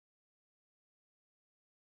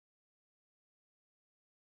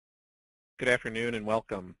Good afternoon and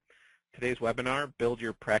welcome. Today's webinar, Build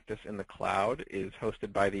Your Practice in the Cloud, is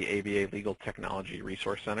hosted by the ABA Legal Technology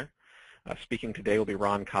Resource Center. Speaking today will be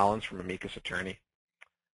Ron Collins from Amicus Attorney.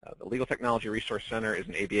 The Legal Technology Resource Center is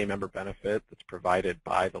an ABA member benefit that's provided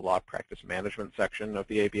by the Law Practice Management section of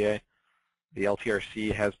the ABA. The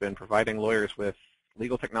LTRC has been providing lawyers with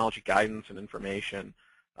legal technology guidance and information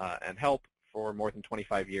and help for more than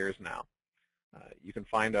 25 years now. You can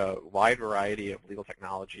find a wide variety of legal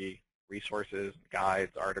technology resources,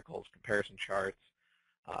 guides, articles, comparison charts,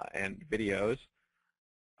 and videos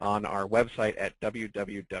on our website at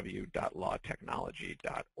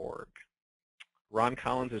www.lawtechnology.org. Ron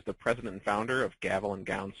Collins is the president and founder of Gavel &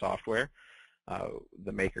 Gown Software,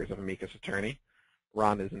 the makers of Amicus Attorney.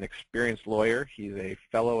 Ron is an experienced lawyer. He's a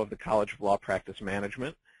fellow of the College of Law Practice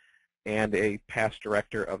Management and a past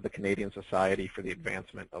director of the Canadian Society for the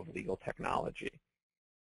Advancement of Legal Technology.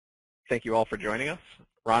 Thank you all for joining us.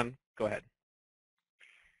 Ron, go ahead.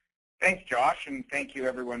 Thanks, Josh, and thank you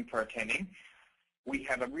everyone for attending. We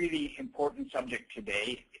have a really important subject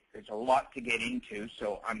today. There's a lot to get into,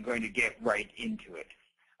 so I'm going to get right into it.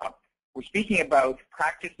 We're speaking about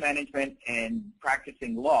practice management and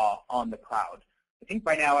practicing law on the cloud. I think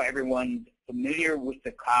by now everyone's familiar with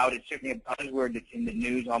the cloud. It's certainly a buzzword that's in the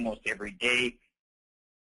news almost every day.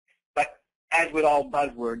 But as with all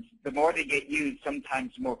buzzwords, the more they get used,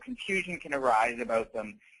 sometimes more confusion can arise about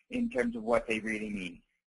them in terms of what they really mean.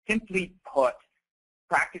 Simply put,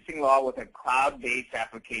 practicing law with a cloud-based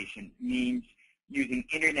application means using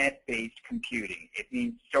internet-based computing. It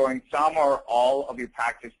means storing some or all of your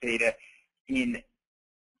practice data in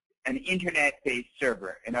an internet-based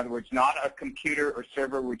server. In other words, not a computer or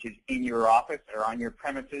server which is in your office or on your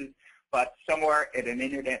premises, but somewhere at an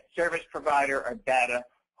internet service provider or data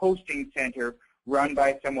hosting center run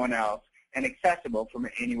by someone else and accessible from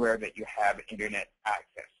anywhere that you have internet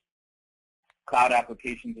access. Cloud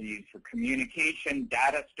applications are used for communication,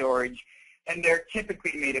 data storage, and they're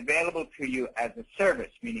typically made available to you as a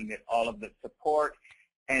service, meaning that all of the support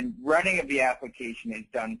and running of the application is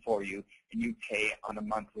done for you, and you pay on a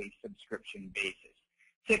monthly subscription basis.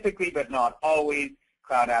 Typically, but not always,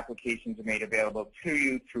 cloud applications are made available to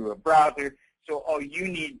you through a browser, so all you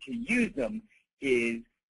need to use them is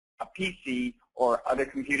a PC or other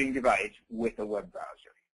computing device with a web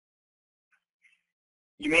browser.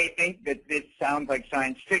 You may think that this sounds like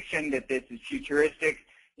science fiction, that this is futuristic.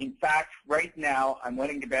 In fact, right now, I'm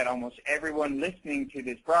willing to bet almost everyone listening to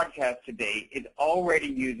this broadcast today is already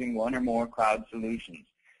using one or more cloud solutions.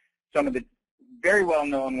 Some of the very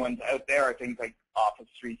well-known ones out there are things like Office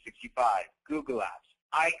 365, Google Apps,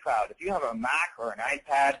 iCloud. If you have a Mac or an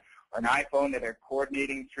iPad or an iPhone that are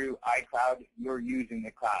coordinating through iCloud, you're using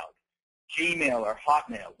the cloud. Gmail or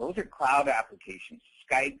Hotmail, those are cloud applications.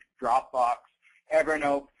 Skype, Dropbox,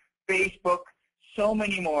 Evernote, Facebook, so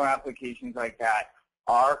many more applications like that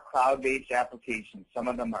are cloud-based applications. Some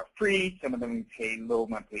of them are free, some of them we pay low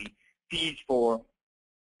monthly fees for.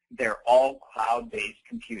 They're all cloud-based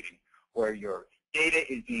computing, where your data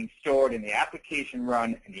is being stored in the application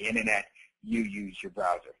run and the internet, you use your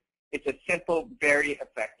browser. It's a simple, very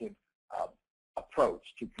effective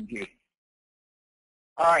approach to computing.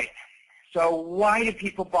 All right, so why do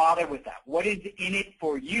people bother with that? What is in it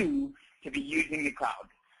for you to be using the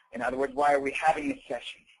cloud? In other words, why are we having this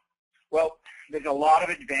session? Well, there's a lot of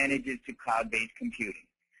advantages to cloud-based computing.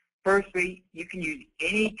 Firstly, you can use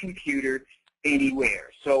any computer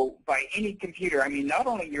anywhere. So by any computer, I mean not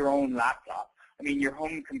only your own laptop, I mean your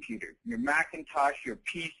home computer, your Macintosh, your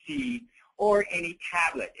PC, or any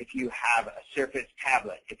tablet if you have a Surface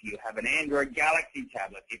tablet, if you have an Android Galaxy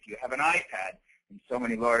tablet, if you have an iPad, and so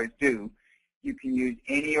many lawyers do, you can use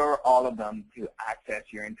any or all of them to access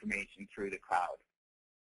your information through the cloud.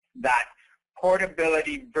 That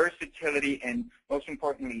portability, versatility, and most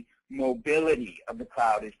importantly, mobility of the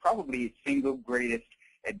cloud is probably its single greatest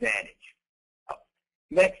advantage.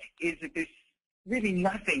 Next is that there's really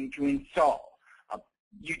nothing to install.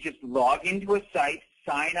 You just log into a site,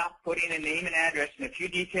 sign up, put in a name and address and a few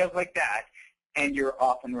details like that, and you're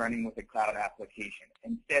off and running with a cloud application.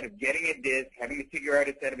 Instead of getting a disk, having to figure out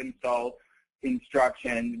a set of install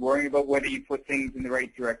instructions, worrying about whether you put things in the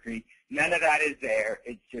right directory, none of that is there.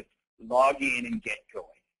 It's just log in and get going.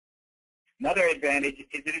 Another advantage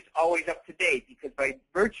is that it's always up to date, because by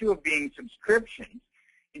virtue of being subscriptions,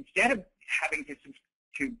 instead of having to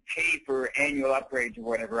pay for annual upgrades or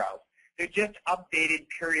whatever else, they're just updated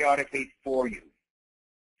periodically for you.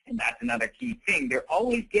 And that's another key thing. They're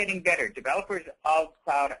always getting better. Developers of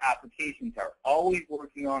cloud applications are always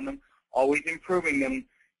working on them, always improving them,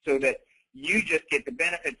 so that you just get the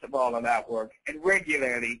benefits of all of that work, and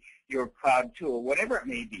regularly your cloud tool, whatever it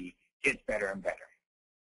may be, gets better and better.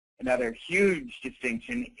 Another huge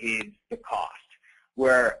distinction is the cost,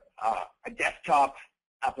 where a desktop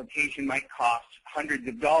application might cost hundreds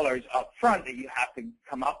of dollars up front that you have to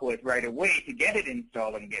come up with right away to get it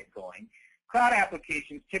installed and get going. Cloud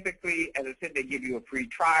applications typically, as I said, they give you a free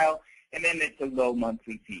trial, and then it's a low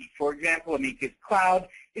monthly fee. For example, Amicus Cloud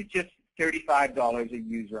is just $35 a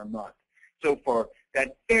user a month. So for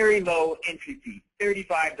that very low entry fee,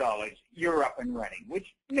 $35, you're up and running,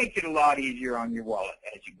 which makes it a lot easier on your wallet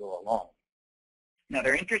as you go along.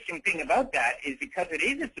 Another interesting thing about that is because it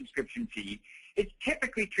is a subscription fee, it's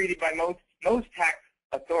typically treated by most tax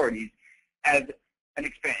authorities as an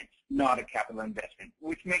expense, not a capital investment,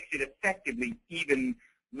 which makes it effectively even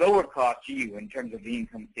lower cost to you in terms of the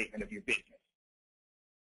income statement of your business.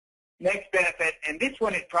 Next benefit, and this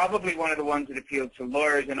one is probably one of the ones that appeals to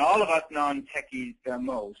lawyers and all of us non-techies the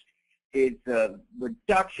most, is the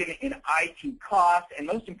reduction in IT costs and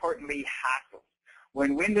most importantly, hassle.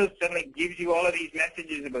 When Windows suddenly gives you all of these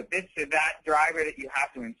messages about this or that driver that you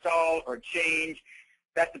have to install or change,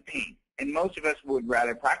 that's a pain. And most of us would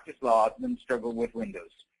rather practice law than struggle with Windows.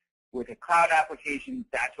 With a cloud application,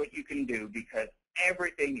 that's what you can do because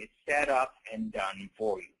everything is set up and done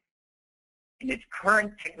for you. And it's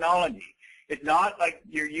current technology. It's not like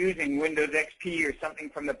you're using Windows XP or something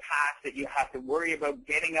from the past that you have to worry about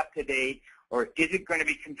getting up to date or is it going to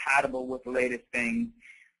be compatible with the latest things.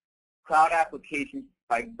 Cloud applications,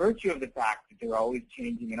 by virtue of the fact that they're always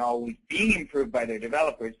changing and always being improved by their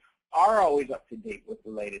developers, are always up to date with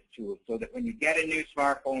the latest tools so that when you get a new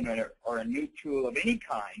smartphone or a new tool of any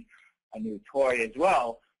kind, a new toy as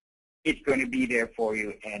well, it's going to be there for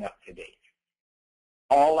you and up to date.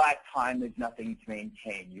 All that time, there's nothing to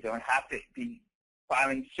maintain. You don't have to be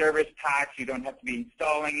filing service packs. You don't have to be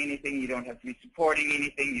installing anything. You don't have to be supporting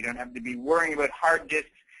anything. You don't have to be worrying about hard disks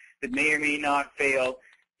that may or may not fail.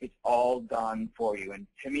 It's all done for you. And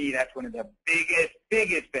to me, that's one of the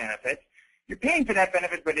biggest benefits. You're paying for that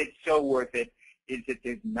benefit, but it's so worth it, is that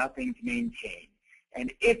there's nothing to maintain.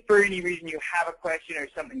 And if for any reason you have a question or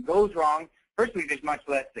something goes wrong, firstly, there's much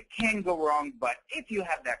less that can go wrong, but if you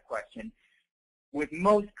have that question, with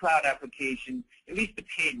most cloud applications, at least the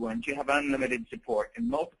paid ones, you have unlimited support and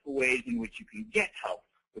multiple ways in which you can get help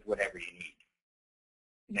with whatever you need.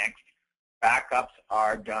 Next, backups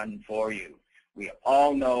are done for you. We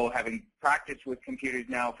all know, having practiced with computers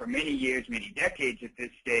now for many years, many decades at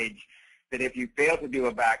this stage, that if you fail to do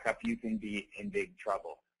a backup, you can be in big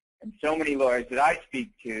trouble. And so many lawyers that I speak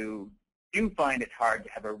to do find it hard to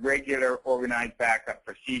have a regular, organized backup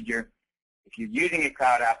procedure. If you're using a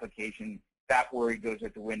cloud application, that worry goes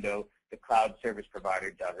out the window. The cloud service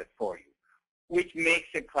provider does it for you, which makes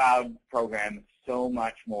a cloud program so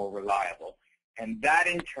much more reliable. And that,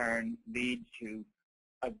 in turn, leads to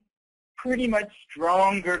a pretty much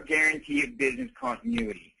stronger guarantee of business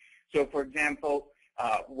continuity. So, for example,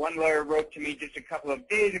 one lawyer wrote to me just a couple of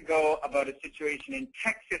days ago about a situation in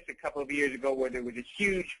Texas a couple of years ago where there was a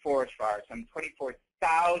huge forest fire, some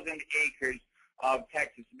 24,000 acres of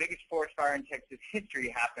Texas. The biggest forest fire in Texas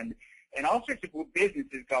history happened. And all sorts of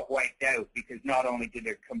businesses got wiped out because not only did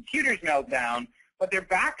their computers melt down, but their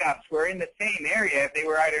backups were in the same area. They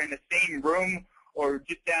were either in the same room or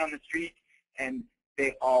just down the street, and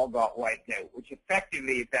they all got wiped out, which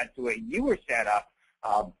effectively, if that's the way you were set up,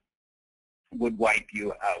 would wipe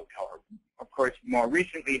you out. Or, of course, more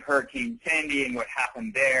recently, Hurricane Sandy and what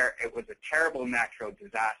happened there, it was a terrible natural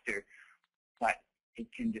disaster, but it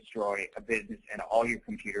can destroy a business and all your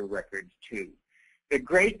computer records too. The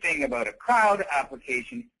great thing about a cloud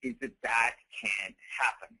application is that that can't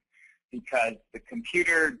happen because the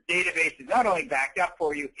computer database is not only backed up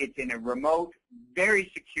for you, it's in a remote, very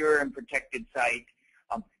secure and protected site.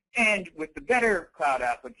 And with the better cloud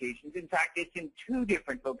applications, in fact, it's in 2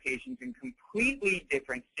 different locations in completely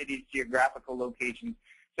different cities, geographical locations.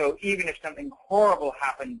 So even if something horrible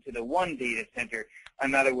happened to the one data center,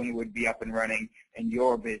 another one would be up and running and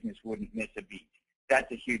your business wouldn't miss a beat.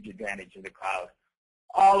 That's a huge advantage of the cloud.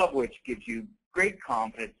 All of which gives you great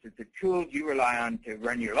confidence that the tools you rely on to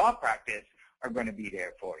run your law practice are going to be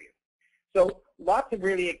there for you. So lots of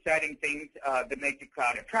really exciting things that make the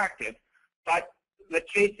cloud attractive, but let's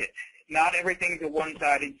face it, not everything's a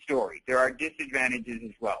one-sided story. There are disadvantages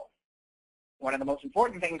as well. One of the most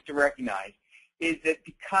important things to recognize is that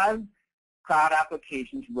because cloud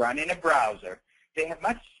applications run in a browser, they have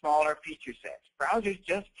much smaller feature sets. Browsers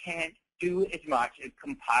just can't do as much as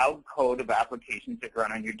compiled code of applications that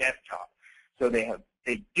run on your desktop. So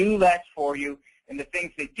they do less for you, and the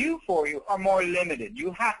things they do for you are more limited.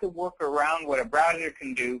 You have to work around what a browser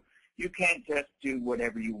can do. You can't just do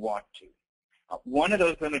whatever you want to. One of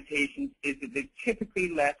those limitations is that there's typically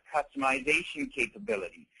less customization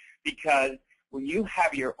capability, because when you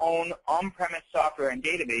have your own on-premise software and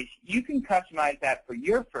database, you can customize that for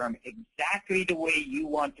your firm exactly the way you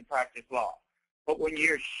want to practice law. But when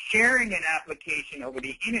you're sharing an application over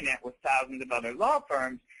the internet with thousands of other law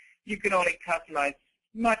firms, you can only customize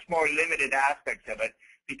much more limited aspects of it,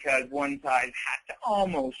 because one size has to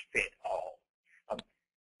almost fit all.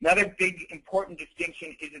 Another big important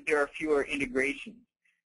distinction is that there are fewer integrations.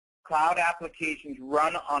 Cloud applications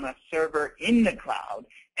run on a server in the cloud,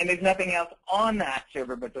 and there's nothing else on that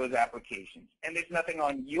server but those applications. And there's nothing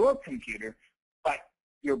on your computer but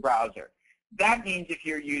your browser. That means if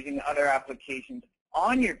you're using other applications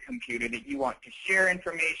on your computer that you want to share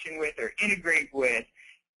information with or integrate with,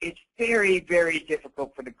 it's very, very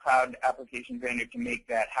difficult for the cloud application vendor to make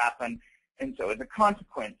that happen. And so as a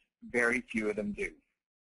consequence, very few of them do.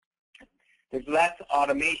 There's less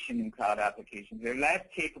automation in cloud applications. They're less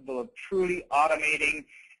capable of truly automating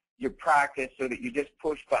your practice so that you just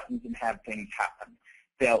push buttons and have things happen.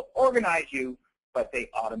 They'll organize you, but they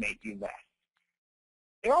automate you less.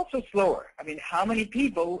 They're also slower. I mean, how many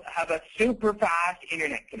people have a super fast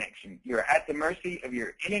internet connection? You're at the mercy of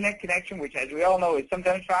your internet connection, which, as we all know, is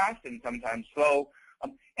sometimes fast and sometimes slow.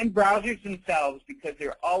 And browsers themselves, because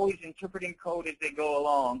they're always interpreting code as they go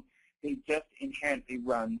along, they just inherently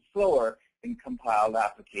run slower than compiled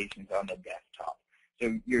applications on the desktop.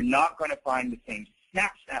 So you're not going to find the same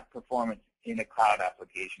snap performance in a cloud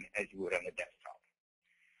application as you would on the desktop.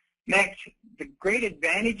 Next, the great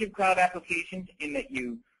advantage of cloud applications in that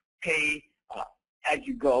you pay as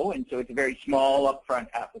you go, and so it's a very small upfront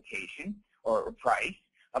application or price,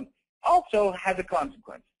 also has a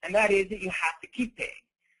consequence, and that is that you have to keep paying.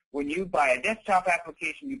 When you buy a desktop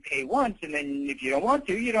application, you pay once, and then if you don't want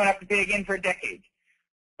to, you don't have to pay again for a decade.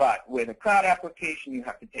 But with a cloud application, you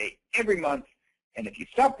have to pay every month, and if you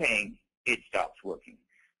stop paying, it stops working.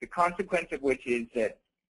 The consequence of which is that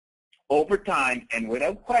over time, and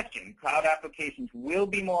without question, cloud applications will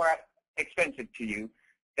be more expensive to you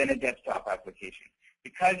than a desktop application,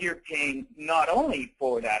 because you're paying not only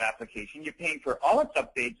for that application, you're paying for all its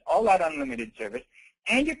updates, all that unlimited service,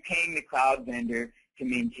 and you're paying the cloud vendor to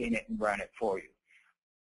maintain it and run it for you.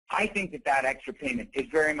 I think that that extra payment is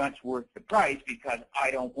very much worth the price, because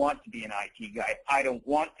I don't want to be an IT guy. I don't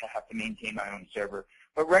want to have to maintain my own server,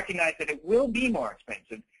 but recognize that it will be more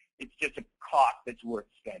expensive. It's just a cost that's worth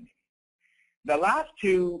spending. The last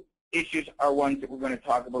two issues are ones that we're going to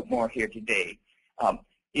talk about more here today,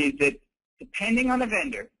 is that depending on the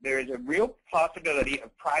vendor, there is a real possibility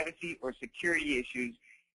of privacy or security issues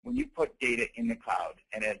when you put data in the cloud.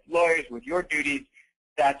 And as lawyers with your duties,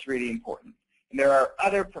 that's really important. And there are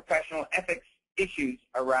other professional ethics issues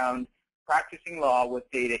around practicing law with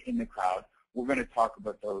data in the cloud. We're going to talk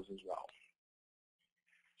about those as well.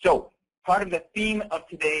 So part of the theme of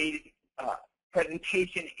today's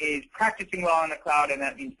presentation is practicing law in the cloud, and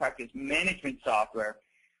that means practice management software.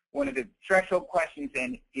 One of the threshold questions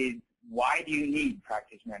then is, why do you need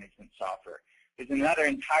practice management software? There's another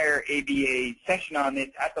entire ABA session on this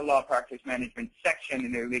at the Law Practice Management section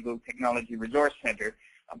in their Legal Technology Resource Center.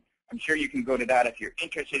 I'm sure you can go to that if you're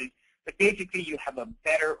interested. But basically, you have a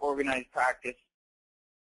better organized practice,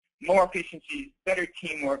 more efficiencies, better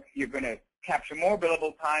teamwork. You're going to capture more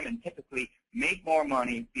billable time and typically make more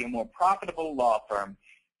money, be a more profitable law firm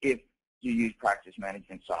if you use practice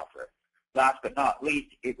management software. Last but not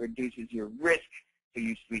least, it reduces your risk so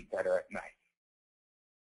you sleep better at night.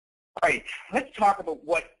 All right, let's talk about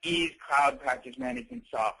what is cloud practice management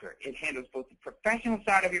software. It handles both the professional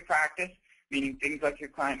side of your practice, meaning things like your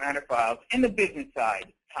client matter files, and the business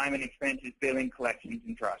side, time and expenses, billing, collections,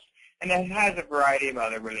 and trust. And it has a variety of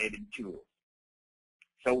other related tools.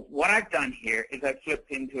 So what I've done here is I've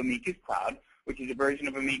flipped into Amicus Cloud, which is a version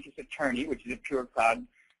of Amicus Attorney, which is a pure cloud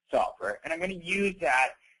software. And I'm going to use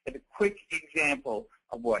that as a quick example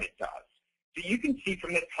of what it does. So you can see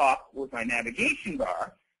from the top with my navigation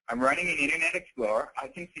bar, I'm running an Internet Explorer. I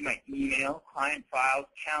can see my email, client files,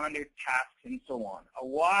 calendar, tasks, and so on. A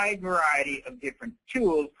wide variety of different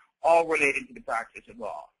tools, all related to the practice of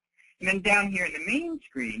law. And then down here in the main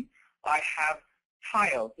screen, I have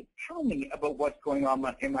tiles that tell me about what's going on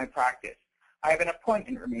in my practice. I have an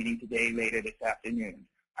appointment remaining today later this afternoon.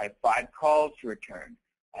 I have 5 calls to return.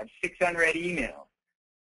 I have 6 unread emails,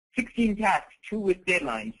 16 tasks, 2 with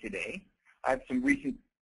deadlines today. I have some recent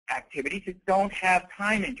activities that don't have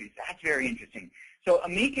time entries. That's very interesting. So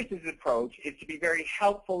Amicus's approach is to be very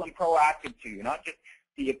helpful and proactive to you, not just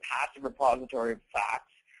be a passive repository of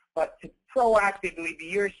facts, but to proactively be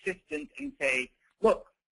your assistant and say, look,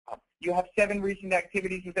 You have 7 recent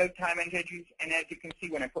activities without time entries, and as you can see,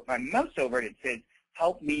 when I put my mouse over it, it says,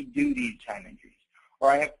 help me do these time entries. Or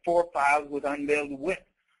I have 4 files with unbilled WIP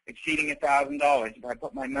exceeding $1,000. If I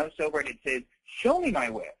put my mouse over it, it says, show me my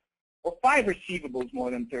WIP. Or 5 receivables more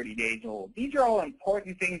than 30 days old. These are all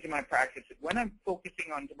important things in my practice. When I'm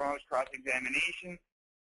focusing on tomorrow's cross-examination,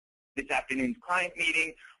 this afternoon's client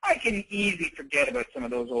meeting, I can easily forget about some of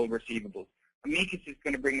those old receivables. Amicus is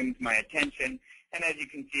going to bring them to my attention, and as you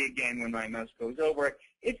can see again, when my mouse goes over it,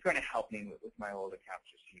 it's going to help me with my old accounts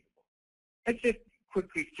receivable. Let's just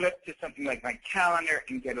quickly flip to something like my calendar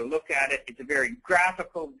and get a look at it. It's a very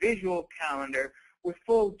graphical, visual calendar with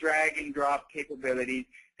full drag and drop capabilities.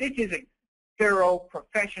 This is a thorough,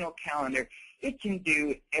 professional calendar. It can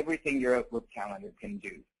do everything your Outlook calendar can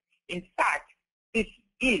do. In fact, this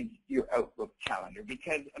is your Outlook calendar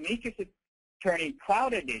because Amicus Attorney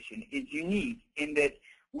Cloud Edition is unique in that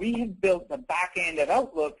we have built the back end of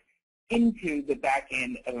Outlook into the back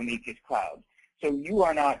end of Amicus Cloud. So you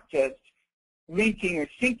are not just linking or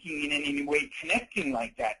syncing in any way, connecting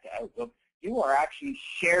like that to Outlook. You are actually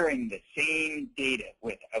sharing the same data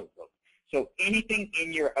with Outlook. So anything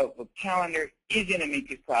in your Outlook calendar is in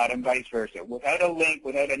Amicus Cloud and vice versa, without a link,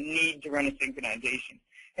 without a need to run a synchronization.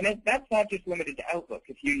 And that's not just limited to Outlook.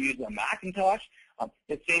 If you use a Macintosh,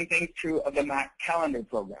 the same thing's true of the Mac calendar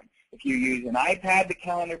program. If you use an iPad, the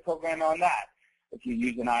calendar program on that. If you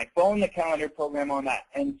use an iPhone, the calendar program on that,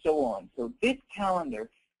 and so on. So this calendar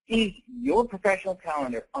is your professional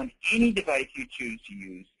calendar on any device you choose to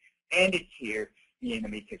use, and it's here in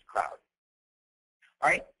Amicus Cloud. All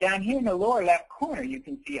right, down here in the lower left corner, you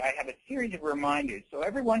can see I have a series of reminders. So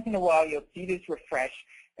every once in a while, you'll see this refresh,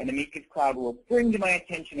 and Amicus Cloud will bring to my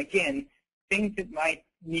attention, again, things that might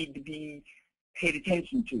need to be paid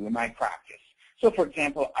attention to in my practice. So, for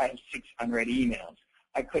example, I have 6 unread emails.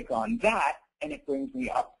 I click on that, and it brings me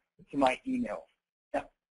up to my email. Now,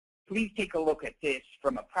 please take a look at this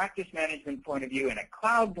from a practice management point of view and a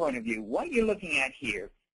cloud point of view. What you're looking at here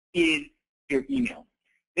is your email.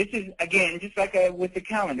 This is, again, just like with the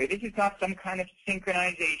calendar. This is not some kind of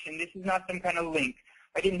synchronization. This is not some kind of link.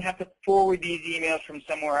 I didn't have to forward these emails from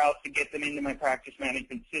somewhere else to get them into my practice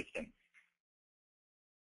management system.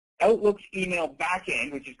 Outlook's email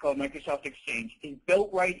backend, which is called Microsoft Exchange, is built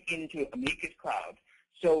right into Amicus Cloud.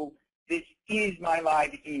 So this is my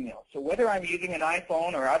live email. So whether I'm using an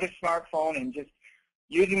iPhone or other smartphone and just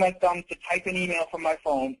using my thumb to type an email from my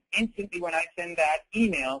phone, instantly when I send that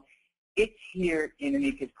email, it's here in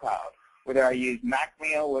Amicus Cloud. Whether I use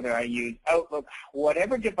MacMail, whether I use Outlook,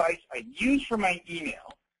 whatever device I use for my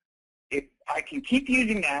email, if I can keep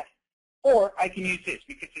using that, or I can use this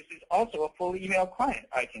because this is also a full email client.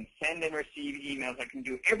 I can send and receive emails. I can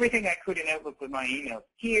do everything I could in Outlook with my emails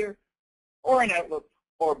here or in Outlook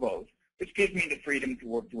or both, which gives me the freedom to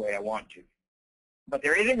work the way I want to. But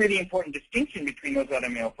there is a really important distinction between those other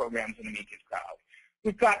mail programs and Amicus Cloud.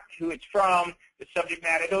 We've got who it's from, the subject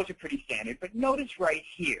matter. Those are pretty standard. But notice right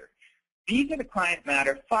here, these are the client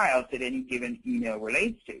matter files that any given email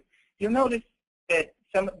relates to. You'll notice that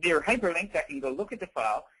they're hyperlinks. I can go look at the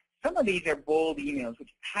file. Some of these are bold emails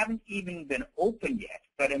which haven't even been opened yet,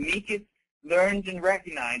 but Amicus learns and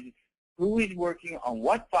recognizes who is working on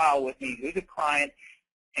what file with me, who's a client,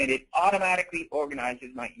 and it automatically organizes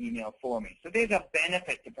my email for me. So there's a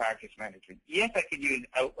benefit to practice management. Yes, I could use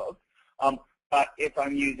Outlook, but if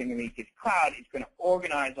I'm using Amicus Cloud, it's going to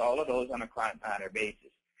organize all of those on a client matter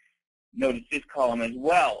basis. Notice this column as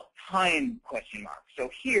well, time question mark. So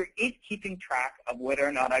here, it's keeping track of whether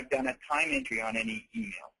or not I've done a time entry on any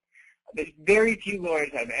email. There's very few lawyers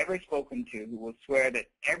I've ever spoken to who will swear that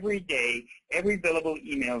every day, every billable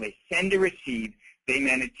email they send or receive, they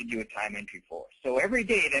manage to do a time entry for. So every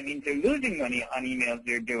day, that means they're losing money on emails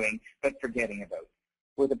they're doing, but forgetting about.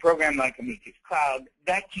 With a program like Amicus Cloud,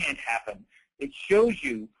 that can't happen. It shows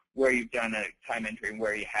you where you've done a time entry and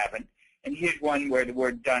where you haven't. And here's one where the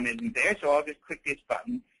word done isn't there, so I'll just click this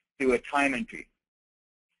button, do a time entry.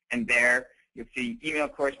 And there, you'll see email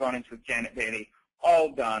correspondence with Janet Bailey,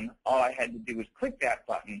 all done. All I had to do was click that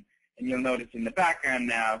button, and you'll notice in the background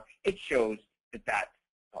now, it shows that that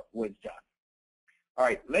was done. All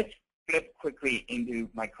right, let's flip quickly into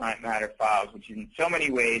my client matter files, which in so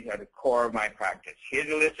many ways are the core of my practice.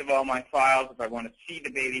 Here's a list of all my files. If I want to see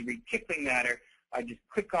the Bailey Reed Kipling matter, I just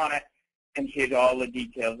click on it, and here's all the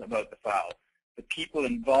details about the file. The people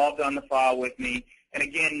involved on the file with me, and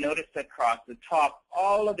again, notice across the top,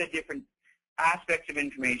 all of the different aspects of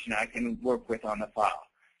information I can work with on the file.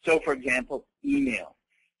 So, for example, email.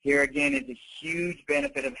 Here again is a huge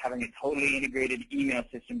benefit of having a totally integrated email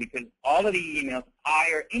system because all of the emails I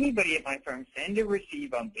or anybody at my firm send or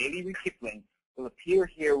receive on Bailey Reed Kipling will appear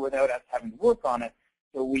here without us having to work on it,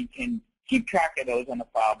 so we can keep track of those on a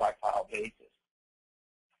file-by-file basis,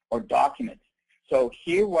 or documents. So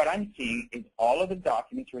here what I'm seeing is all of the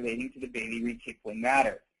documents relating to the Bailey Reed Kipling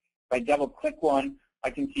matter. If I double-click one, I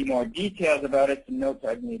can see more details about it, some notes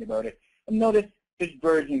I've made about it. And notice there's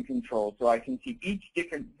version control, so I can see each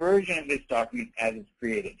different version of this document as it's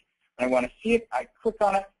created. I want to see it, I click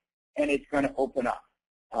on it, and it's going to open up.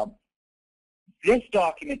 This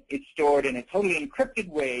document is stored in a totally encrypted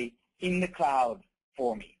way in the cloud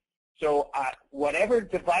for me. So whatever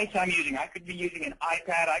device I'm using, I could be using an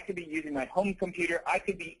iPad, I could be using my home computer, I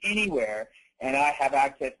could be anywhere, and I have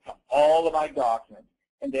access to all of my documents.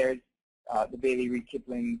 And there's the Bailey Reed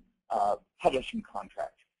Kipling publishing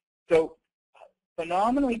contract. So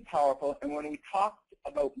phenomenally powerful, and when we talked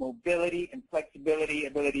about mobility and flexibility,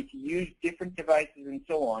 ability to use different devices and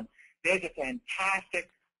so on, there's a fantastic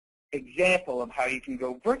example of how you can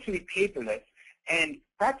go virtually paperless and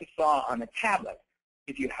practice law on a tablet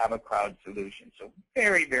if you have a cloud solution. So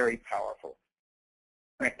very, very powerful.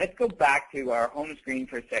 All right, let's go back to our home screen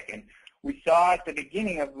for a second. We saw at the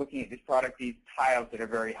beginning of looking at this product these tiles that are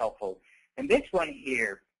very helpful. And this one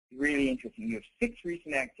here is really interesting. You have 6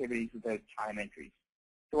 recent activities without time entries.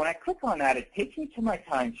 So when I click on that, it takes me to my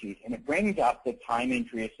timesheet, and it brings up the time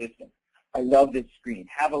entry assistant. I love this screen.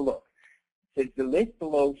 Have a look. It says the list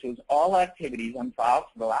below shows all activities on files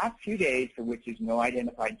for the last few days for which there's no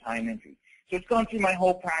identified time entry. So it's gone through my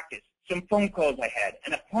whole practice, some phone calls I had,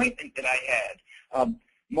 an appointment that I had,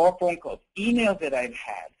 more phone calls, emails that I've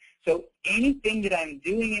had. So anything that I'm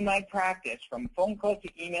doing in my practice, from phone calls to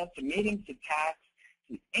emails to meetings to tasks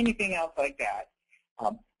to anything else like that,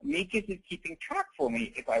 Amicus is keeping track for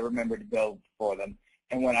me if I remember to build for them.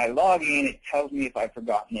 And when I log in, it tells me if I've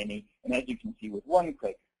forgotten any. And as you can see with one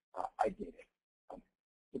click, I did it.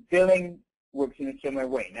 The billing works in a similar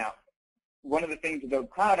way. Now, one of the things about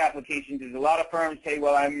cloud applications is a lot of firms say,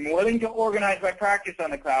 well, I'm willing to organize my practice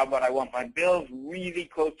on the cloud, but I want my bills really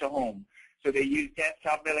close to home. So they use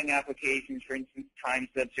desktop billing applications, for instance,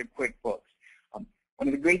 TimeSlips or QuickBooks. One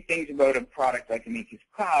of the great things about a product like Amicus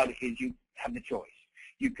Cloud is you have the choice.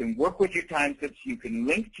 You can work with your TimeSlips, you can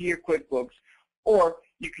link to your QuickBooks, or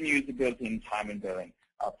you can use the built-in time and billing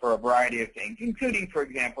for a variety of things, including, for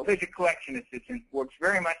example, there's a collection assistant, works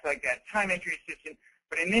very much like that time entry assistant,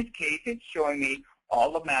 but in this case, it's showing me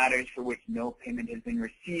all the matters for which no payment has been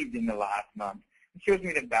received in the last month. It shows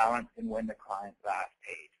me the balance and when the client last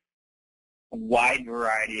paid. A wide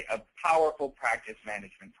variety of powerful practice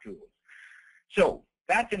management tools. So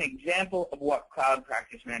that's an example of what cloud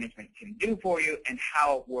practice management can do for you and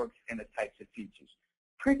how it works and the types of features.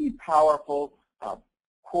 Pretty powerful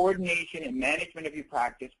coordination and management of your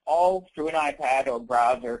practice, all through an iPad or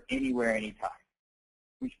browser, anywhere, anytime.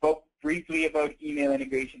 We spoke briefly about email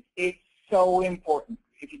integration. It's so important.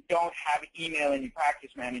 If you don't have email in your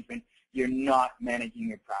practice management, you're not managing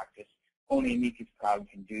your practice. Only Amicus Cloud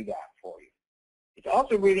can do that for you. It's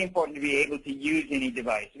also really important to be able to use any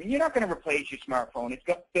device. I mean, you're not going to replace your smartphone. It's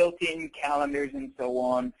got built-in calendars and so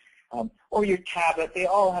on, or your tablet. They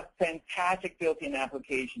all have fantastic built-in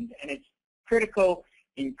applications, and it's critical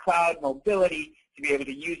in cloud mobility to be able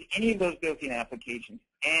to use any of those built-in applications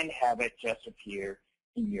and have it just appear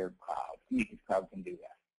in your cloud. Amicus Cloud can do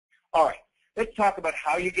that. All right, let's talk about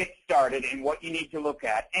how you get started and what you need to look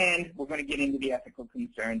at, and we're going to get into the ethical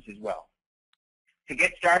concerns as well. To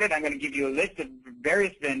get started, I'm going to give you a list of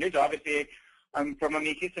various vendors. Obviously, I'm from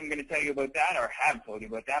Amicus. I'm going to tell you about that, or have told you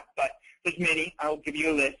about that, but there's many. I'll give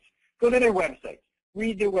you a list. Go to their websites.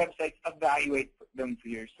 Read their websites. Evaluate them for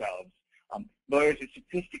yourselves. Lawyers are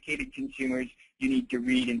sophisticated consumers. You need to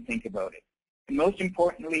read and think about it. And most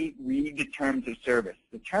importantly, read the terms of service.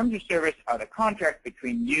 The terms of service are the contract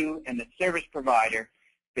between you and the service provider.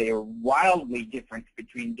 They are wildly different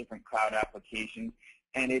between different cloud applications.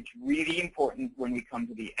 And it's really important when we come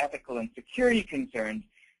to the ethical and security concerns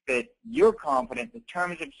that you're confident the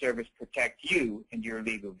terms of service protect you and your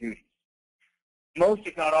legal duties. Most,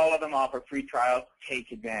 if not all of them, offer free trials.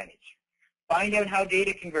 Take advantage. Find out how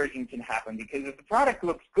data conversion can happen, because if the product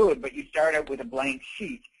looks good but you start out with a blank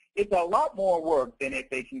sheet, it's a lot more work than if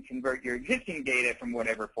they can convert your existing data from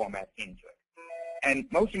whatever format into it. And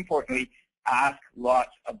most importantly, ask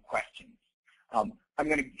lots of questions. I'm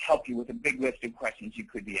going to help you with a big list of questions you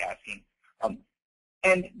could be asking.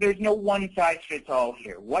 And there's no one-size-fits-all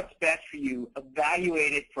here. What's best for you?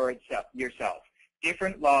 Evaluate it for yourself.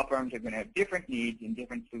 Different law firms are going to have different needs, and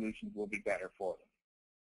different solutions will be better for them.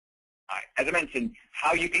 All right. As I mentioned,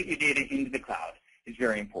 how you get your data into the cloud is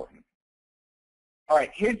very important. All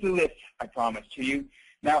right, here's the list I promised to you.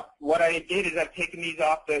 Now, what I did is I've taken these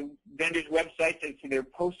off the vendors' websites and to their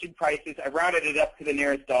posted prices. I rounded it up to the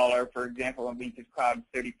nearest dollar. For example, on Ameca's Cloud,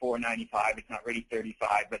 $34.95. It's not really $35,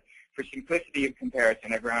 but for simplicity of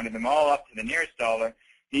comparison, I've rounded them all up to the nearest dollar.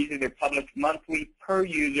 These are their published monthly per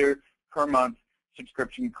user per month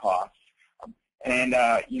subscription costs.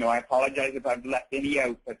 I apologize if I've left any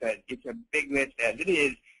out, but it's a big list as it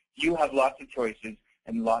is. You have lots of choices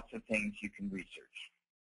and lots of things you can research.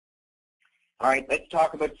 All right, let's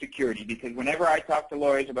talk about security, because whenever I talk to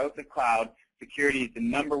lawyers about the cloud, security is the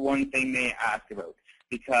 #1 thing they ask about,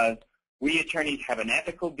 because we attorneys have an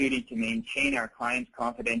ethical duty to maintain our clients'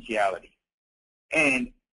 confidentiality.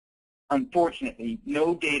 And unfortunately,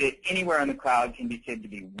 no data anywhere on the cloud can be said to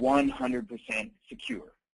be 100%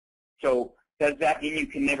 secure. So does that mean you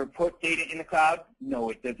can never put data in the cloud?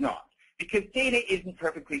 No, it does not. Because data isn't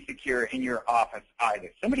perfectly secure in your office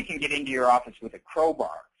either. Somebody can get into your office with a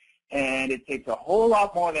crowbar, and it takes a whole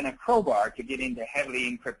lot more than a crowbar to get into heavily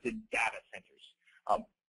encrypted data centers. Of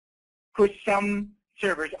course, some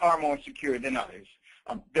servers are more secure than others.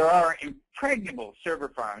 There are impregnable server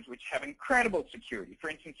farms which have incredible security. For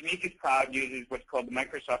instance, Ameca's Cloud uses what's called the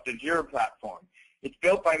Microsoft Azure platform. It's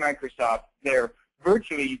built by Microsoft. They're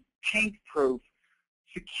virtually tank-proof,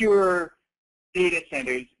 secure data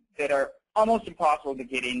centers that are almost impossible to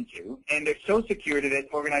get into, and they're so secure that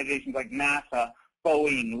organizations like NASA,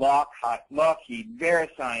 Boeing, Lockheed,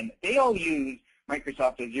 VeriSign, they all use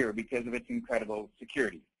Microsoft Azure because of its incredible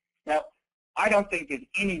security. Now, I don't think there's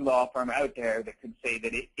any law firm out there that could say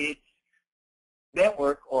that its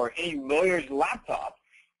network or any lawyer's laptop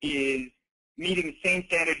is meeting the same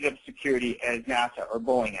standards of security as NASA or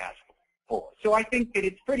Boeing ask for. So I think that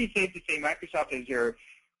it's pretty safe to say Microsoft Azure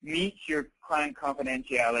meets your client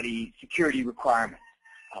confidentiality security requirements.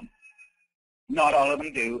 Not all of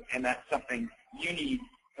them do, and that's something you need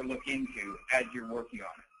to look into as you're working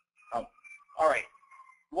on it. All right,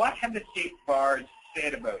 what have the state bars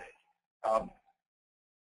said about it?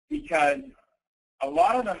 Because a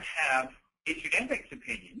lot of them have issued ethics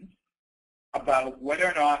opinions about whether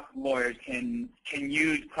or not lawyers can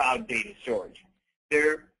use cloud data storage.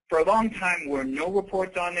 There, for a long time, were no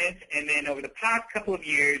reports on this, and then over the past couple of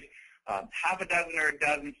years, half a dozen or a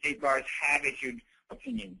dozen state bars have issued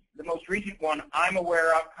opinions. The most recent one I'm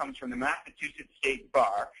aware of comes from the Massachusetts State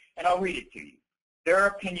Bar, and I'll read it to you. Their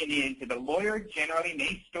opinion is that a lawyer generally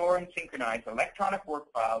may store and synchronize electronic work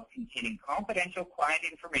files containing confidential client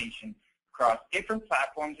information across different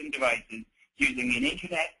platforms and devices using an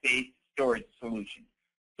internet-based storage solution,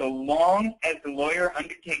 so long as the lawyer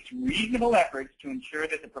undertakes reasonable efforts to ensure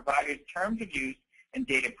that the provider's terms of use and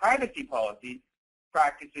data privacy policies,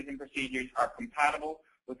 practices, and procedures are compatible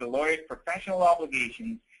with the lawyer's professional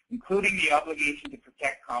obligations, including the obligation to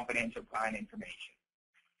protect confidential client information.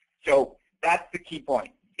 So that's the key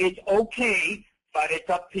point. It's okay, but it's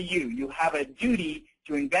up to you. You have a duty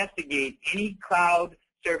to investigate any cloud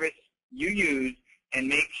service you use and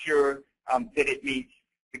make sure that it meets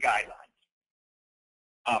the guidelines.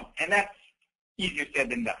 And that's easier said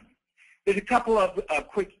than done. There's a couple of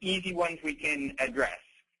quick, easy ones we can address.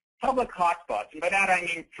 Public hotspots, and by that I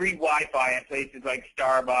mean free Wi-Fi at places like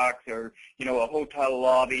Starbucks or a hotel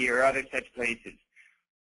lobby or other such places.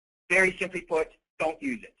 Very simply put, don't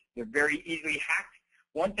use it. They're very easily hacked.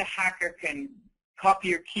 Once a hacker can copy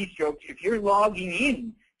your keystrokes, if you're logging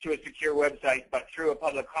in to a secure website but through a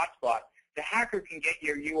public hotspot, the hacker can get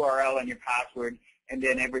your URL and your password, and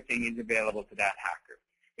then everything is available to that hacker.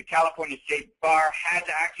 The California State Bar has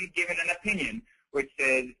actually given an opinion which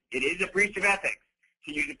says it is a breach of ethics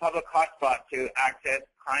to use a public hotspot to access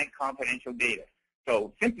client confidential data.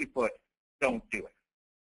 So simply put, don't do it.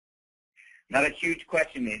 Another huge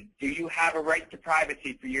question is, do you have a right to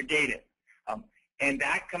privacy for your data? And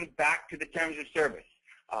that comes back to the terms of service.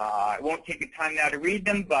 I won't take the time now to read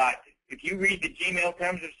them, but if you read the Gmail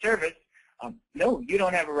terms of service, no, you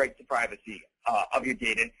don't have a right to privacy of your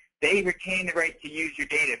data. They retain the right to use your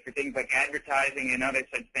data for things like advertising and other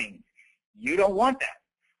such things. You don't want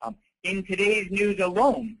that. In today's news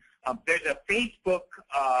alone, there's a Facebook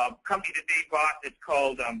company that they bought that's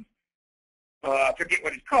called, I forget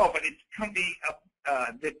what it's called, but it's a company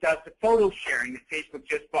that does the photo sharing that Facebook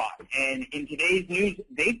just bought. And in today's news,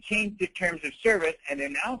 they've changed the terms of service, and they're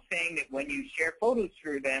now saying that when you share photos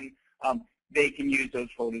through them, they can use those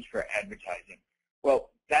photos for advertising. Well,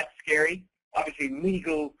 that's scary. Obviously,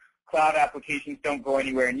 legal cloud applications don't go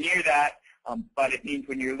anywhere near that, but it means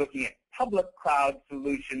when you're looking at public cloud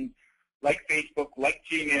solutions like Facebook, like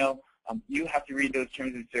Gmail, you have to read those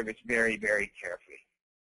terms of service very, very carefully.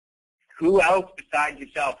 Who else besides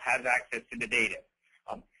yourself has access to the data?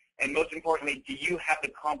 And most importantly, do you have the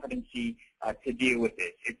competency to deal with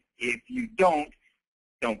this? If you don't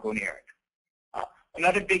go near it.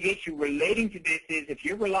 Another big issue relating to this is if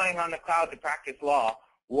you're relying on the cloud to practice law,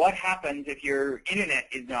 what happens if your internet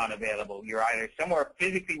is not available? You're either somewhere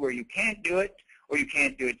physically where you can't do it, or you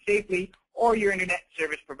can't do it safely, or your internet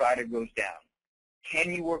service provider goes down.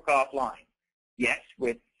 Can you work offline? Yes,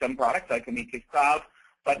 with some products like Amicus Cloud,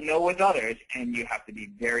 but no with others, and you have to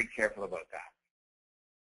be very careful about that.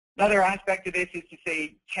 Another aspect of this is to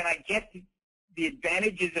say, can I get the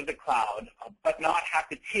advantages of the cloud, but not have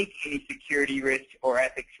to take any security risks or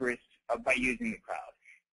ethics risks by using the cloud?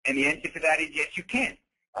 And the answer to that is yes, you can.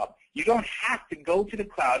 You don't have to go to the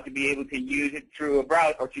cloud to be able to use it through a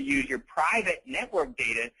browser or to use your private network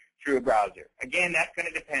data through a browser. Again, that's going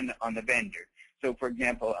to depend on the vendor. So, for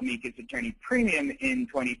example, Amicus Attorney Premium in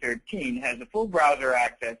 2013 has a full browser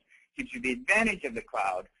access, gives you the advantage of the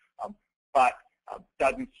cloud, but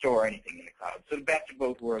doesn't store anything in the cloud. So the best of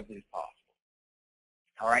both worlds is possible.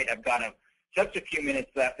 All right, I've got just a few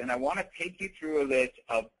minutes left, and I want to take you through a list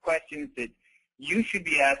of questions that you should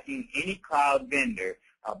be asking any cloud vendor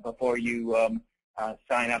before you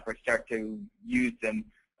sign up or start to use them,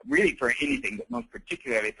 really for anything, but most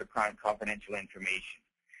particularly for confidential information.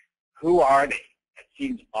 Who are they? That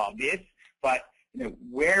seems obvious, but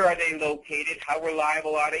where are they located? How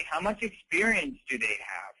reliable are they? How much experience do they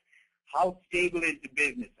have? How stable is the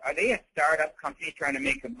business? Are they a startup company trying to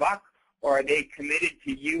make a buck, or are they committed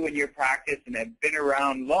to you and your practice and have been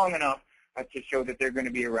around long enough to show that they're going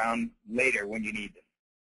to be around later when you need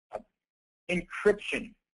them?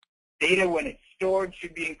 Encryption. Data when it's stored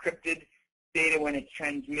should be encrypted. Data when it's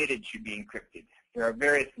transmitted should be encrypted. There are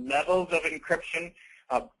various levels of encryption.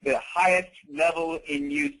 The highest level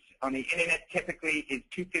in use on the internet typically is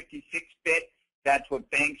 256-bit. That's what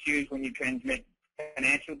banks use when you transmit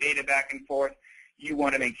financial data back and forth. You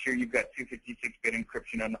want to make sure you've got 256-bit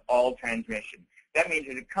encryption on all transmission. That means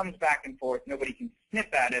as it comes back and forth, nobody can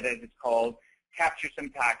snip at it, as it's called, capture some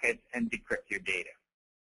packets, and decrypt your data.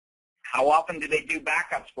 How often do they do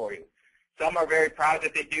backups for you? Some are very proud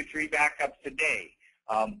that they do 3 backups a day.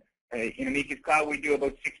 In Amicus Cloud, we do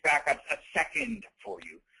about 6 backups a second for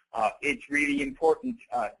you. It's really important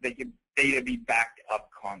that your data be backed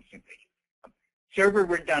up constantly. Server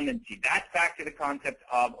redundancy. That's back to the concept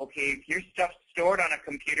of, okay, if your stuff's stored on a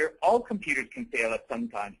computer, all computers can fail at some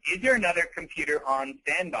time. Is there another computer on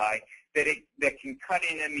standby that can cut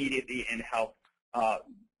in immediately and help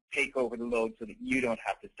take over the load so that you don't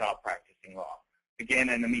have to stop practicing law? Again,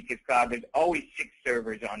 in Amicus Cloud, there's always 6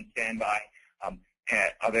 servers on standby.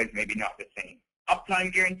 Others maybe not the same.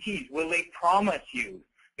 Uptime guarantees. Will they promise you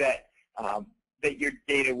that that your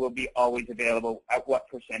data will be always available at what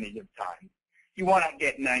percentage of time? You want to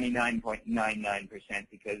get 99.99%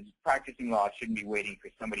 because practicing law shouldn't be waiting for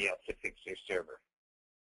somebody else to fix their server.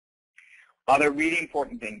 Other really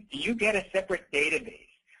important things. Do you get a separate database?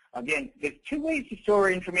 Again, there's 2 ways to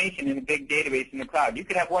store information in a big database in the cloud. You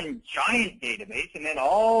could have one giant database, and then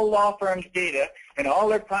all law firms' data and all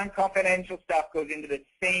their confidential stuff goes into the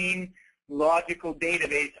same logical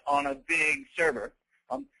database on a big server.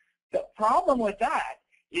 The problem with that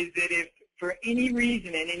is that if for any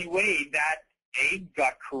reason in any way that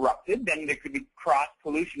got corrupted, then there could be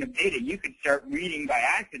cross-pollution of data. You could start reading by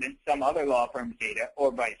accident some other law firm's data, or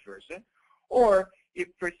vice versa. Or if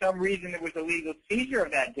for some reason there was a legal seizure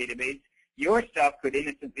of that database, your stuff could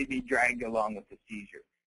innocently be dragged along with the seizure.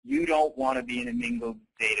 You don't want to be in a mingled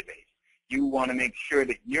database. You want to make sure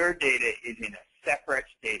that your data is in a separate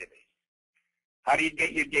database. How do you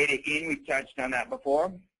get your data in? We've touched on that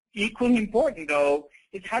before. Equally important, though,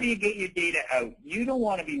 is how do you get your data out? You don't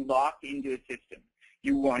want to be locked into a system.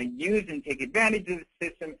 You want to use and take advantage of the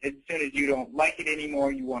system. As soon as you don't like it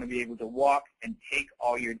anymore, you want to be able to walk and take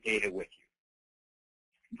all your data with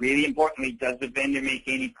you. Really importantly, does the vendor make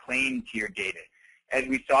any claim to your data? As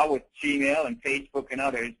we saw with Gmail and Facebook and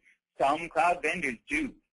others, some cloud vendors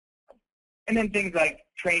do. And then things like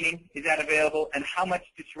training, is that available? And how much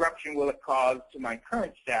disruption will it cause to my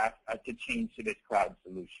current staff to change to this cloud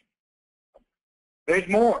solution? There's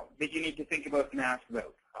more that you need to think about and ask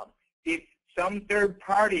about. If some third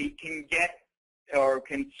party can get or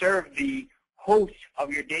can serve the host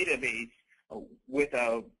of your database with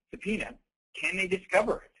a subpoena, can they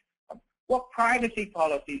discover it? What privacy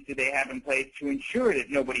policies do they have in place to ensure that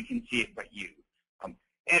nobody can see it but you?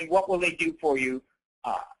 And what will they do for you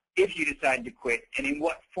if you decide to quit? And in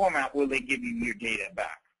what format will they give you your data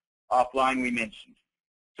back? Offline, we mentioned.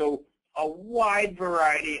 So a wide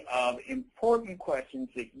variety of important questions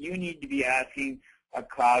that you need to be asking a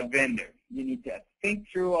cloud vendor. You need to think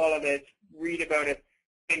through all of this, read about it,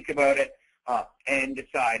 think about it. and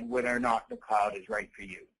decide whether or not the cloud is right for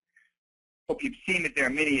you. Hope you've seen that there are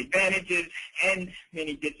many advantages and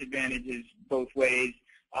many disadvantages both ways.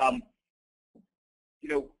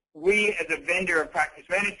 We as a vendor of practice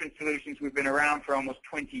management solutions, we've been around for almost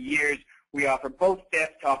 20 years. We offer both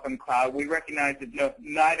desktop and cloud. We recognize that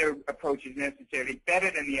neither approach is necessarily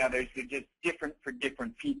better than the others. They're just different for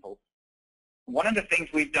different people. One of the things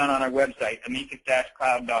we've done on our website,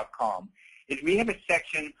 amicus-cloud.com, is we have a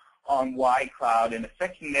section on why cloud and a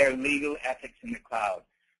section there, legal ethics in the cloud.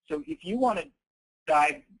 So if you want to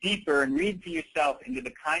dive deeper and read for yourself into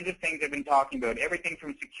the kinds of things I've been talking about, everything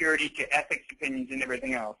from security to ethics opinions and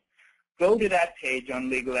everything else, go to that page on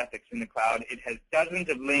legal ethics in the cloud. It has dozens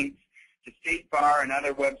of links to State Bar and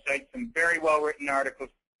other websites, some very well-written articles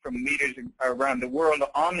from leaders around the world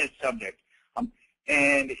on this subject.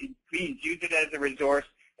 And please use it as a resource.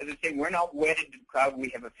 As I say, we're not wedded to the cloud. We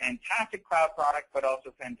have a fantastic cloud product, but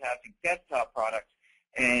also fantastic desktop products.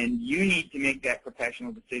 And you need to make that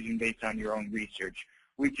professional decision based on your own research.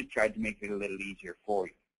 We've just tried to make it a little easier for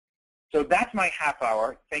you. So that's my half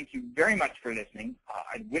hour. Thank you very much for listening.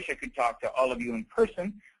 I wish I could talk to all of you in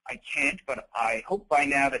person. I can't, but I hope by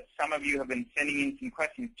now that some of you have been sending in some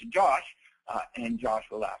questions to Josh, and Josh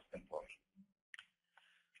will ask them for me.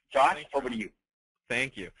 Josh, over to you.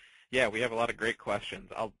 Thank you. Yeah, we have a lot of great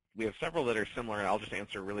questions. We have several that are similar, and I'll just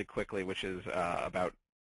answer really quickly, which is about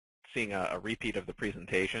seeing a repeat of the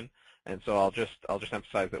presentation. And so I'll just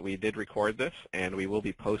emphasize that we did record this, and we will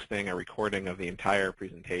be posting a recording of the entire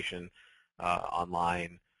presentation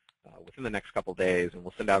online within the next couple days, and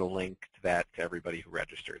we'll send out a link to that to everybody who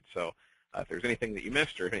registered. So if there's anything that you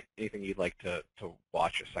missed or anything you'd like to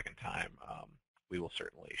watch a second time, we will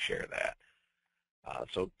certainly share that.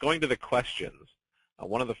 So going to the questions,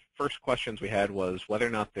 one of the first questions we had was whether or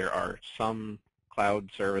not there are some cloud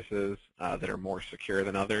services that are more secure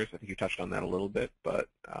than others. I think you touched on that a little bit, but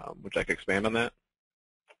would you like to expand on that?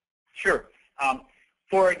 Sure.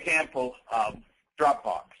 For example,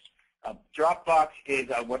 Dropbox. Dropbox is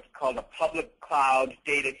what's called a public cloud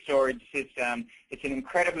data storage system. It's an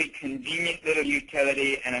incredibly convenient little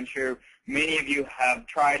utility, and I'm sure many of you have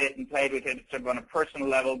tried it and played with it. It's sort of on a personal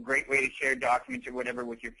level, great way to share documents or whatever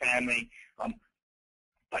with your family,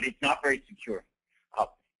 but it's not very secure.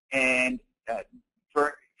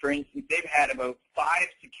 For instance, they've had about 5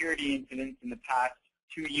 security incidents in the past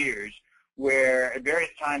 2 years where at various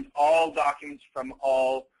times all documents from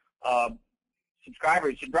all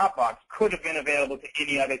subscribers to Dropbox could have been available to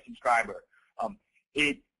any other subscriber.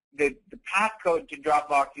 The passcode to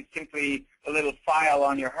Dropbox is simply a little file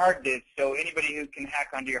on your hard disk, so anybody who can hack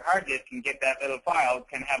onto your hard disk and get that little file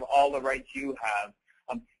can have all the rights you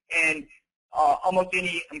have. And almost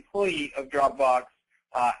any employee of Dropbox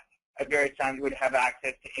at various times would have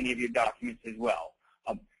access to any of your documents as well.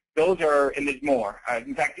 Those are, and there's more.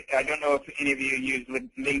 In fact, I don't know if any of you use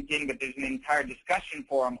LinkedIn, but there's an entire discussion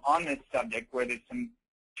forum on this subject where there's some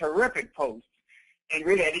terrific posts. And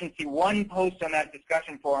really, I didn't see one post on that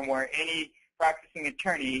discussion forum where any practicing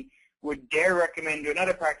attorney would dare recommend to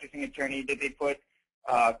another practicing attorney that they put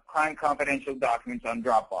crime confidential documents on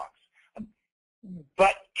Dropbox.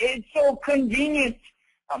 But it's so convenient,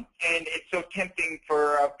 and it's so tempting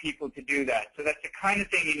for people to do that. So that's the kind of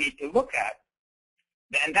thing you need to look at.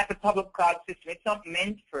 And that's a public cloud system. It's not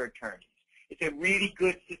meant for attorneys. It's a really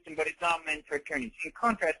good system, but it's not meant for attorneys. In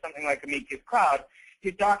contrast, something like Amicus Cloud,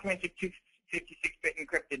 your documents are 256-bit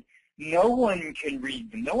encrypted. No one can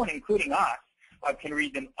read them. No one, including us, can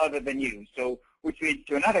read them other than you. So, which leads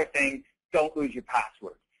to another thing, don't lose your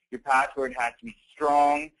password. Your password has to be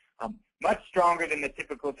strong, much stronger than the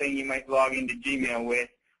typical thing you might log into Gmail with.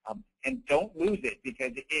 And don't lose it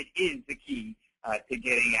because it is the key to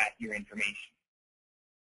getting at your information.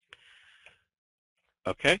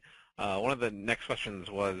 Okay. One of the next questions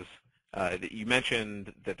was that you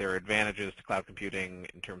mentioned that there are advantages to cloud computing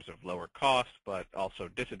in terms of lower cost, but also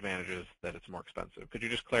disadvantages that it's more expensive. Could you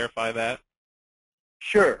just clarify that?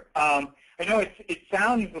 Sure. I know it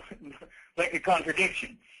sounds like a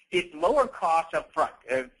contradiction. It's lower cost up front.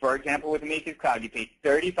 For example, with Amicus Cloud, you pay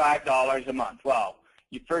 $35 a month. Well,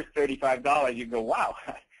 your first $35, you go, wow,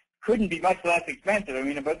 couldn't be much less expensive. I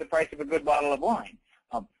mean, about the price of a good bottle of wine.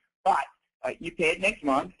 But you pay it next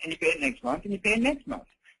month, and you pay it next month, and you pay it next month.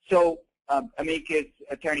 So Amicus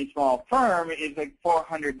Attorney Small Firm is like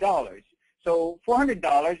 $400. So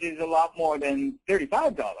 $400 is a lot more than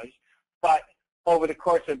 $35, but over the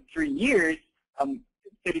course of 3 years,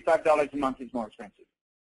 $35 a month is more expensive.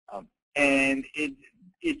 And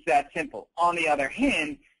it's that simple. On the other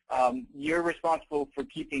hand, you're responsible for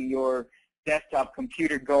keeping your desktop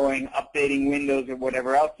computer going, updating Windows or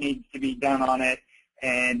whatever else needs to be done on it,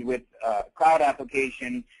 And with a cloud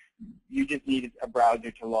application, you just need a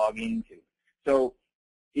browser to log into. So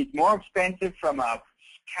it's more expensive from a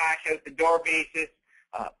cash out the door basis.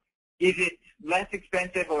 Is it less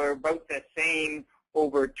expensive or about the same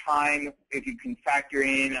over time if you can factor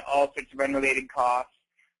in all sorts of unrelated costs?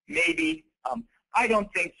 Maybe. I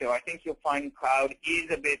don't think so. I think you'll find cloud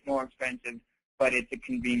is a bit more expensive, but it's a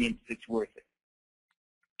convenience that's worth it.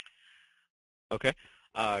 Okay.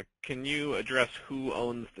 Can you address who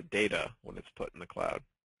owns the data when it's put in the cloud?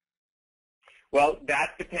 Well,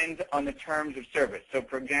 that depends on the terms of service. So,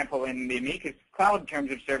 for example, in the Amicus Cloud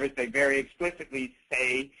terms of service, they very explicitly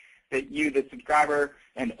say that you, the subscriber,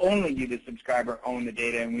 and only you, the subscriber, own the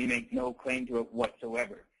data, and we make no claim to it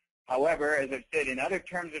whatsoever. However, as I've said, in other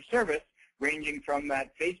terms of service, ranging from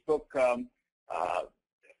that Facebook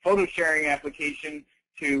photo sharing application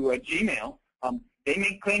to Gmail, they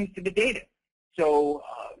make claims to the data. So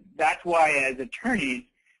that's why, as attorneys,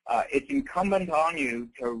 it's incumbent on you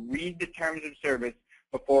to read the terms of service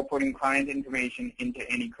before putting client information into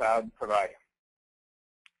any cloud provider.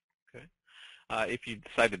 Okay. If you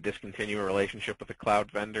decide to discontinue a relationship with a cloud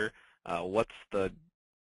vendor, what's the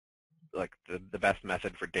best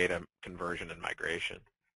method for data conversion and migration?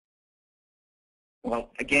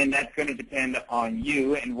 Well, again, that's going to depend on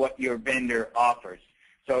you and what your vendor offers.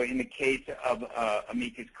 So in the case of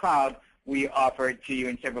Amicus Cloud, we offer it to you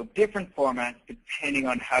in several different formats depending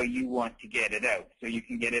on how you want to get it out. So you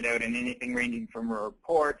can get it out in anything ranging from a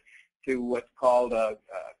report to what's called a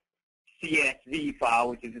CSV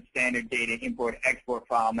file, which is a standard data import-export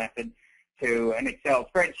file method, to an Excel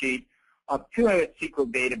spreadsheet, up to a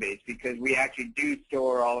SQL database, because we actually do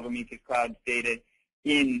store all of Amicus Cloud's data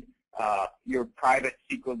in your private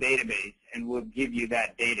SQL database, and we'll give you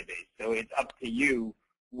that database. So it's up to you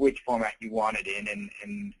which format you want it in,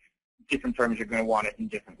 and different firms are going to want it in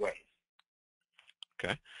different ways.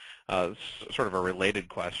 Okay. Sort of a related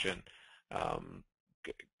question.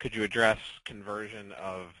 Could you address conversion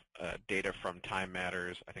of data from Time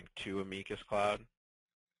Matters, I think, to Amicus Cloud?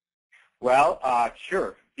 Well,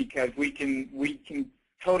 sure, because we can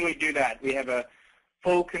totally do that. We have a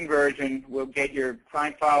full conversion. We'll get your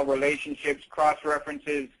client file relationships,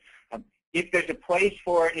 cross-references. If there's a place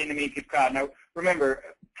for it in Amicus Cloud. Now, remember,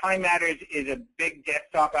 Time Matters is a big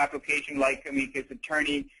desktop application like Amicus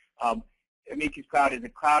Attorney. Amicus Cloud is a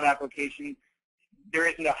cloud application. There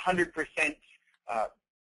isn't 100%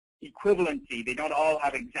 equivalency. They don't all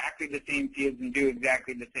have exactly the same fields and do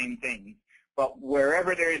exactly the same things. But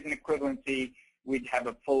wherever there is an equivalency, we'd have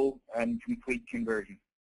a full and complete conversion.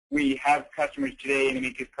 We have customers today in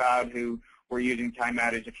Amicus Cloud who were using Time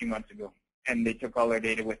Matters a few months ago, and they took all their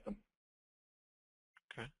data with them.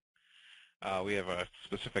 Okay. We have a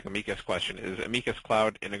specific Amicus question. Is Amicus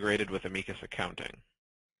Cloud integrated with Amicus Accounting?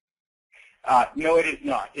 No, it is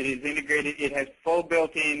not. It is integrated. It has full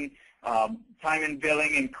built-in time and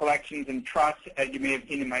billing and collections and trust, as you may have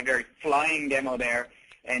seen in my very flying demo there,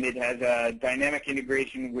 and it has a dynamic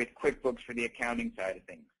integration with QuickBooks for the accounting side of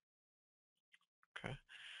things. Okay.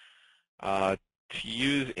 To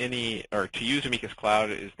use Amicus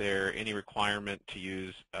Cloud, is there any requirement to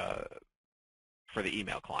use for the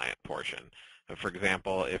email client portion? For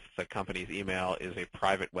example, if the company's email is a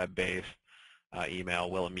private web-based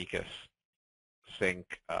email, will Amicus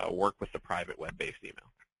Sync work with the private web-based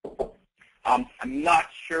email? I'm not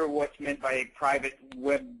sure what's meant by a private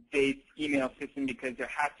web-based email system, because there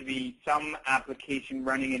has to be some application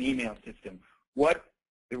running an email system. What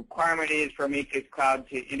the requirement is for Amicus Cloud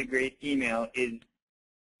to integrate email is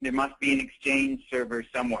there must be an Exchange server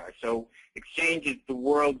somewhere. So Exchange is the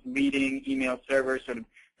world's leading email server. Sort of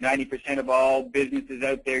 90% of all businesses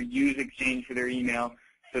out there use Exchange for their email.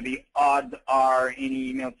 So the odds are any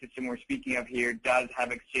email system we're speaking of here does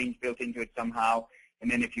have Exchange built into it somehow. And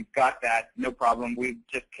then if you've got that, no problem, we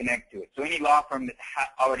just connect to it. So any law firm that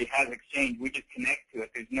already has Exchange, we just connect to it.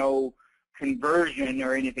 There's no conversion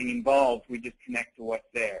or anything involved. We just connect to what's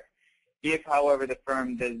there. If, however, the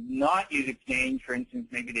firm does not use Exchange, for instance,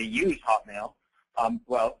 maybe they use Hotmail,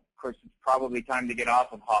 well, of course, it's probably time to get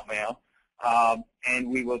off of Hotmail, and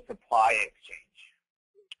we will supply Exchange.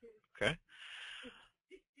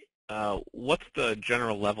 Okay. What's the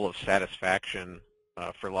general level of satisfaction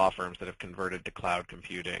for law firms that have converted to cloud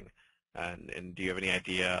computing? And do you have any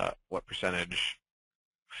idea what percentage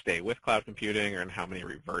stay with cloud computing, and how many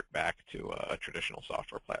revert back to a traditional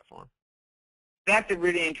software platform? That's a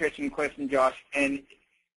really interesting question, Josh. And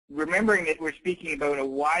remembering that we're speaking about a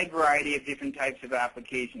wide variety of different types of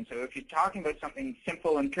applications. So if you're talking about something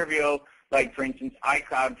simple and trivial, like, for instance,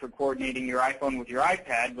 iCloud for coordinating your iPhone with your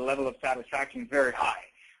iPad, the level of satisfaction is very high.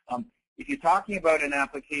 If you're talking about an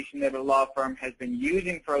application that a law firm has been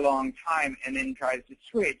using for a long time and then tries to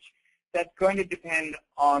switch, that's going to depend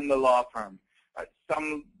on the law firm.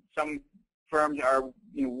 Some firms are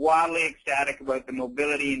wildly ecstatic about the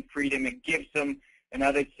mobility and freedom it gives them, and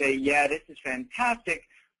others say, yeah, this is fantastic,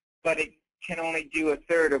 but it can only do a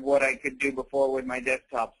third of what I could do before with my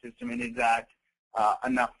desktop system, and is that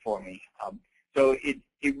enough for me? So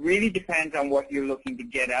it really depends on what you're looking to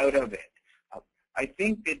get out of it. I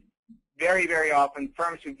think that very, very often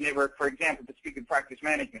firms who've never, for example, to speak of practice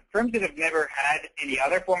management, firms that have never had any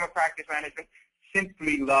other form of practice management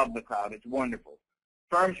simply love the cloud. It's wonderful.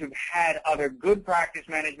 Firms who've had other good practice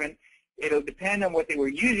management, it'll depend on what they were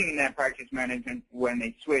using in that practice management when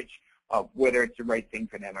they switch, whether it's the right thing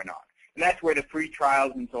for them or not. And that's where the free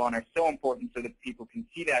trials and so on are so important, so that people can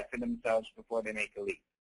see that for themselves before they make a leap.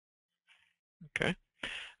 Okay.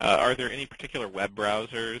 Are there any particular web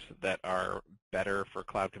browsers that are better for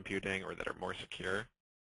cloud computing or that are more secure?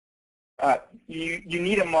 You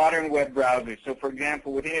need a modern web browser. So, for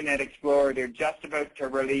example, with Internet Explorer, they're just about to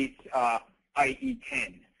release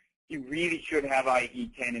IE10. You really should have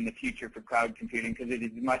IE10 in the future for cloud computing, because it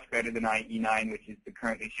is much better than IE9, which is the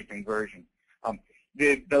currently shipping version.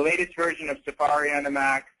 The latest version of Safari on the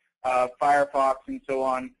Mac, Firefox, and so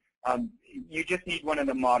on, you just need one of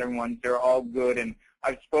the modern ones. They're all good, and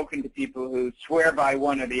I've spoken to people who swear by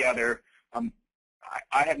one or the other.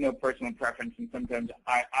 I have no personal preference, and sometimes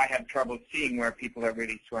I have trouble seeing where people are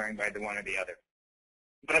really swearing by the one or the other.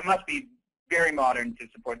 But it must be very modern to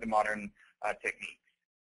support the modern techniques.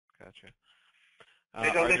 Gotcha.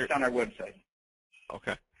 There's a list on our website.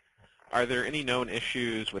 Okay. Are there any known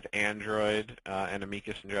issues with Android and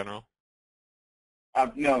Amicus in general?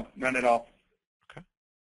 No, none at all. Okay.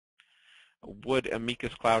 Would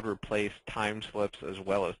Amicus Cloud replace time slips as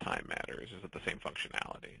well as time matters? Is it the same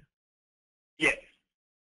functionality? Yes.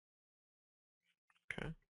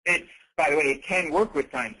 Okay. By the way, it can work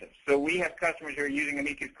with time slips. So we have customers who are using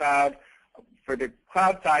Amicus Cloud for the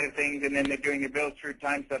cloud side of things, and then they're doing their builds through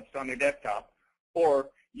time slips on their desktop, or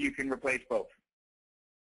you can replace both.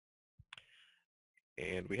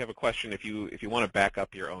 And we have a question: if you want to back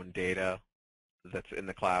up your own data that's in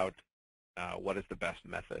the cloud, what is the best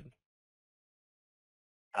method?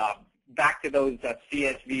 Back to those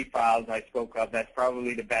CSV files I spoke of, that's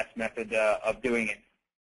probably the best method of doing it.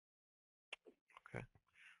 Okay.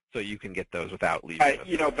 So you can get those without leaving.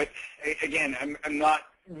 But again, I'm not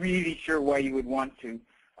really sure why you would want to.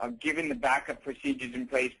 Given the backup procedures in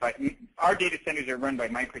place, our data centers are run by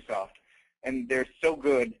Microsoft, and they're so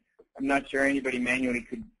good, I'm not sure anybody manually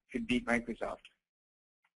could beat Microsoft.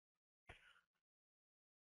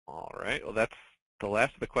 All right. Well, that's the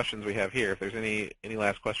last of the questions we have here. If there's any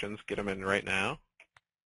last questions, get them in right now.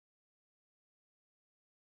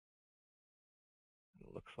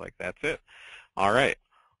 Looks like that's it. All right.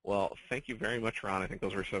 Well, thank you very much, Ron. I think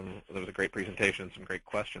that was a great presentation, some great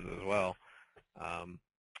questions as well.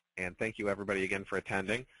 And thank you, everybody, again for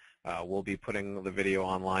attending. We'll be putting the video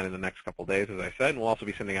online in the next couple days, as I said, and we'll also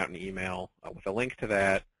be sending out an email with a link to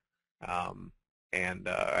that.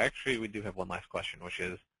 Actually, we do have one last question, which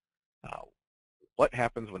is, what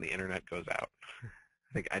happens when the internet goes out?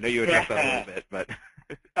 I know you addressed that a little bit, but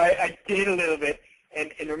I did a little bit.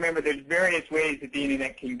 And remember, there's various ways that the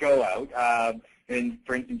internet can go out. And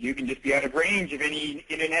for instance, you can just be out of range of any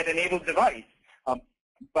internet-enabled device.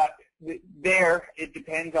 But there, it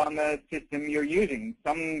depends on the system you're using.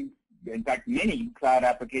 In fact, many cloud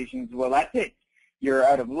applications, well, that's it. You're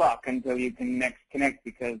out of luck until you can next connect,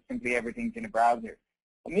 because simply everything's in a browser.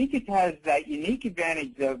 Amicus has that unique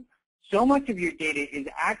advantage of so much of your data is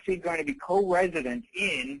actually going to be co-resident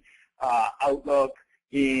in Outlook,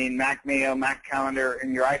 in Mac Mail, Mac Calendar,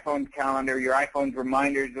 in your iPhone's calendar, your iPhone's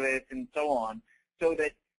reminders list, and so on, so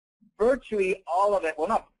that virtually all of it, well,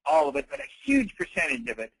 not all of it, but a huge percentage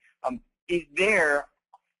of it is there,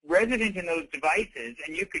 resident in those devices,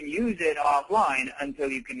 and you can use it offline until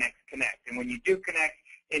you can next connect. And when you do connect,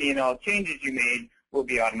 any and all changes you made will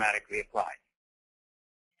be automatically applied.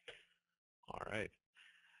 All right.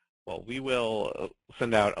 Well, we will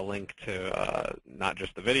send out a link to not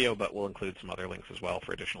just the video, but we'll include some other links as well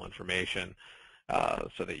for additional information,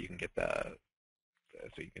 so that you can get so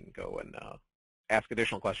you can go and ask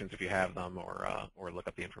additional questions if you have them, or look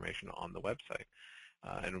up the information on the website.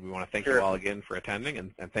 And we want to thank you all again for attending,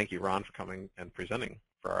 and thank you, Ron, for coming and presenting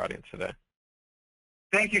for our audience today.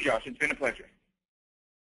 Thank you, Josh. It's been a pleasure.